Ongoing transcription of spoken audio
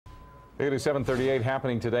It is 7:38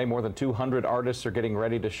 happening today. More than 200 artists are getting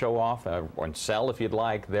ready to show off and sell, if you'd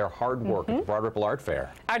like, their hard work at the Broad Ripple Art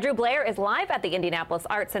Fair. Our Drew Blair is live at the Indianapolis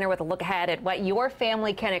Art Center with a look ahead at what your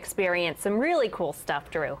family can experience. Some really cool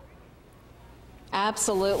stuff, Drew.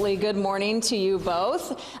 Absolutely. Good morning to you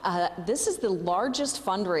both. This is the largest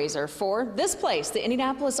fundraiser for this place, the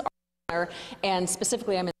Indianapolis Art Center, and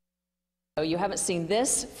specifically I'm in. You haven't seen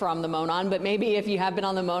this from the Monon, but maybe if you have been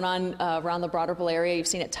on the Monon around the Broad Ripple area, you've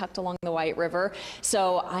seen it tucked along the White River.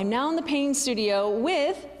 So I'm now in the painting studio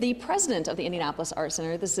with the president of the Indianapolis Art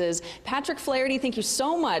Center. This is Patrick Flaherty. Thank you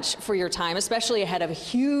so much for your time, especially ahead of a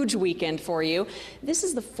huge weekend for you. This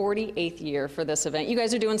is the 48th year for this event. You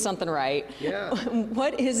guys are doing something right. Yeah.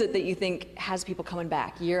 What is it that you think has people coming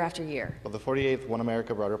back year after year? Well, the 48th One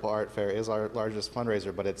America Broad Ripple Art Fair is our largest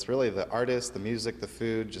fundraiser, but it's really the artists, the music, the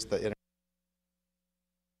food, just the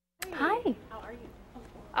Hi. How are you?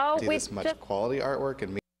 Oh, see this much quality artwork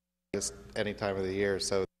and just any time of the year.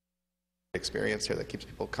 So experience here that keeps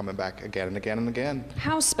people coming back again and again and again.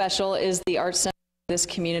 How special is the Art Center in this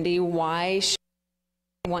community? Why should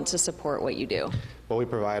you want to support what you do? Well, we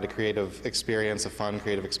provide a creative experience, a fun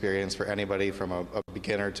creative experience for anybody from a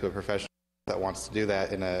beginner to a professional that wants to do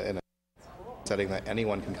that in a setting that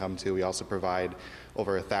anyone can come to. We also provide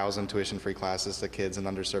over 1,000 tuition-free classes to kids in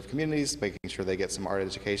underserved communities, making sure they get some art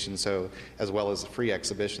education, so as well as free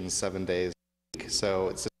exhibitions 7 days a week. So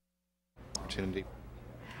it's an opportunity.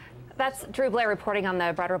 That's Drew Blair reporting on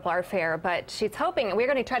the Broad Ripple Art Fair, but she's hoping, we're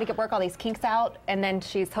going to try to work all these kinks out, and then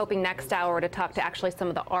she's hoping next hour to talk to actually some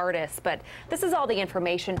of the artists. But this is all the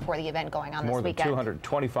information for the event going on this weekend. More than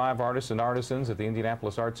 225 artists and artisans at the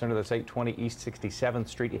Indianapolis Art Center. That's 820 East 67th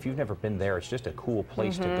Street. If you've never been there, it's just a cool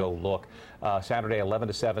place to go look. Saturday 11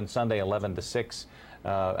 to 7, Sunday 11 to 6.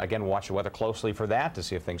 Again, watch the weather closely for that to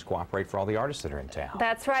see if things cooperate for all the artists that are in town.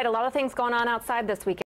 That's right. A lot of things going on outside this weekend.